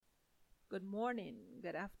Good morning,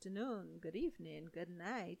 good afternoon, good evening, good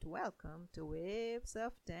night. Welcome to Waves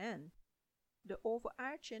of 10. The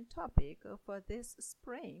overarching topic for this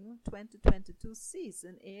spring 2022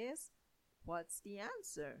 season is What's the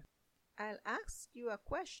answer? I'll ask you a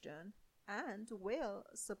question and will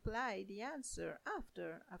supply the answer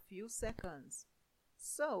after a few seconds.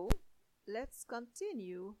 So, let's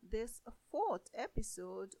continue this fourth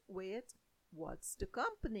episode with What's the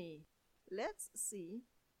company? Let's see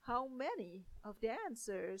how many of the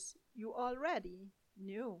answers you already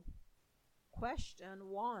knew. Question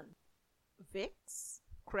 1. Vicks,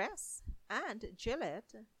 Crest, and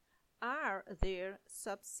Gillette are their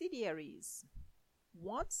subsidiaries.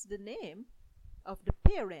 What's the name of the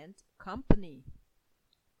parent company?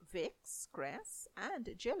 Vicks, Crest, and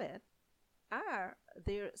Gillette are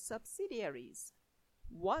their subsidiaries.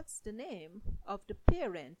 What's the name of the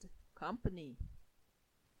parent company?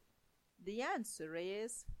 The answer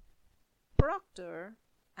is Procter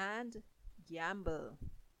and Gamble.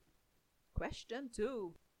 Question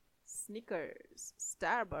 2. Snickers,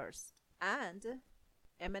 Starburst, and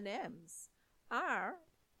M&M's are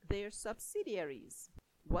their subsidiaries.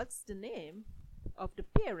 What's the name of the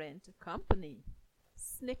parent company?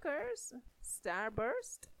 Snickers,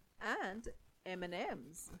 Starburst, and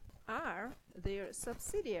M&M's are their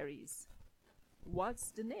subsidiaries.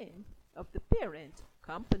 What's the name of the parent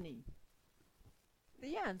company?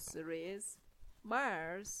 The answer is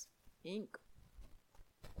Mars, Inc.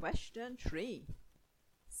 Question 3.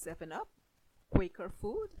 7-Up, Quaker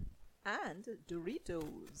Food, and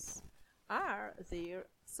Doritos are their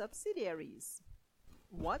subsidiaries.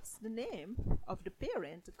 What's the name of the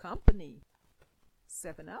parent company?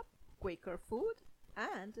 7-Up, Quaker Food,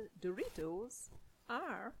 and Doritos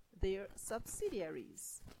are their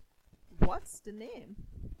subsidiaries. What's the name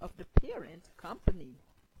of the parent company?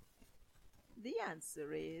 The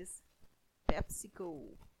answer is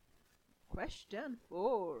PepsiCo. Question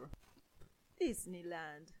 4.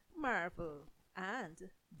 Disneyland, Marvel,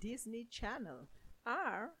 and Disney Channel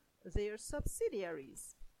are their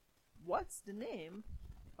subsidiaries. What's the name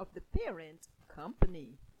of the parent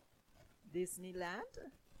company?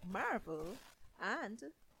 Disneyland, Marvel, and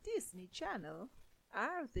Disney Channel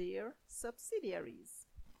are their subsidiaries.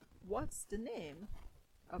 What's the name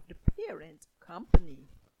of the parent company?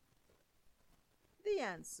 The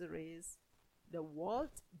answer is the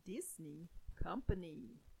Walt Disney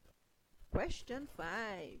Company. Question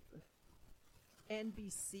 5.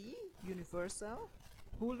 NBC, Universal,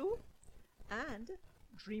 Hulu, and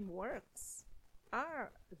DreamWorks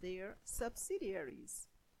are their subsidiaries.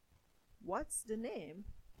 What's the name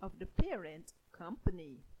of the parent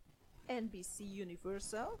company? NBC,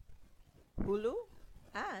 Universal, Hulu,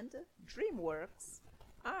 and DreamWorks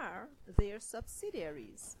are their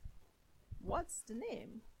subsidiaries. What's the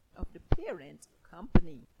name of the parent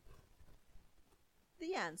company?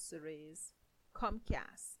 The answer is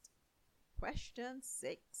Comcast. Question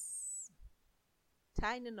 6.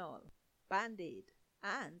 Tylenol, Band-Aid,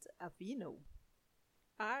 and Aveeno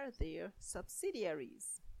are their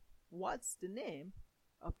subsidiaries. What's the name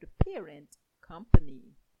of the parent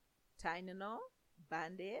company? Tylenol,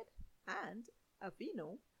 Band-Aid, and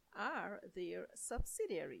Aveeno are their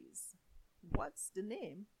subsidiaries. What's the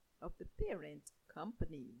name of the parent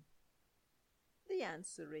company? The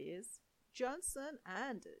answer is Johnson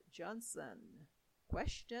and Johnson.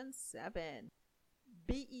 Question 7.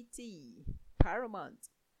 BET, Paramount,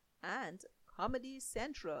 and Comedy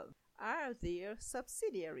Central are their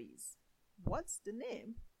subsidiaries. What's the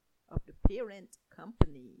name of the parent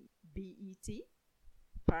company? BET,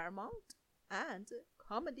 Paramount, and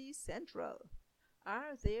Comedy Central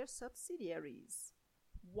are their subsidiaries.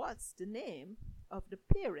 What's the name of the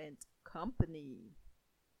parent company?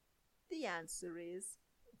 The answer is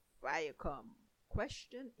Viacom.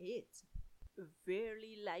 Question 8.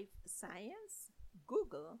 Verily Life Science,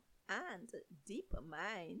 Google, and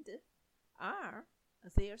DeepMind are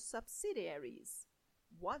their subsidiaries.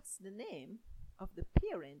 What's the name of the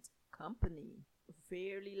parent company?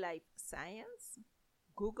 Verily Life Science,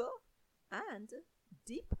 Google, and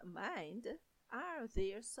DeepMind are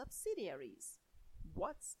their subsidiaries.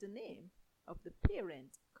 What's the name of the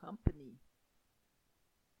parent company?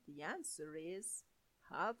 The answer is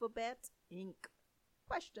Alphabet Inc.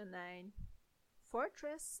 Question 9.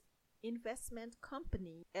 Fortress Investment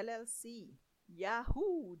Company LLC,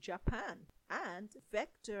 Yahoo Japan, and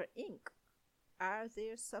Vector Inc. are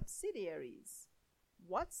their subsidiaries.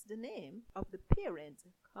 What's the name of the parent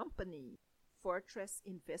company? Fortress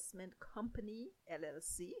Investment Company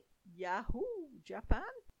LLC, Yahoo Japan,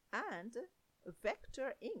 and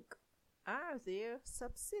Vector Inc. are their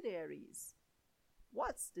subsidiaries.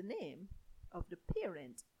 What's the name of the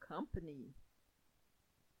parent company?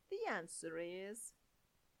 The answer is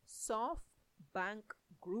SoftBank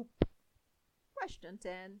Group. Question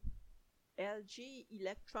 10. LG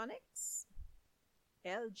Electronics,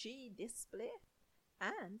 LG Display,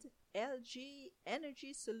 and LG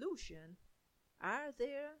Energy Solution are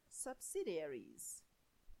their subsidiaries.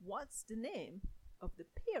 What's the name of the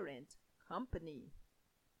parent company?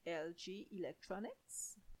 LG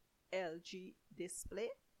Electronics, LG Display,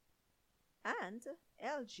 and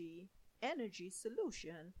LG Energy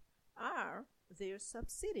Solution are their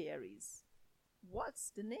subsidiaries.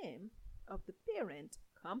 What's the name of the parent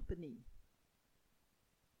company?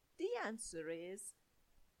 The answer is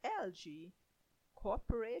LG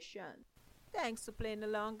Corporation. Thanks for playing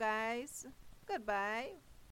along, guys. Goodbye.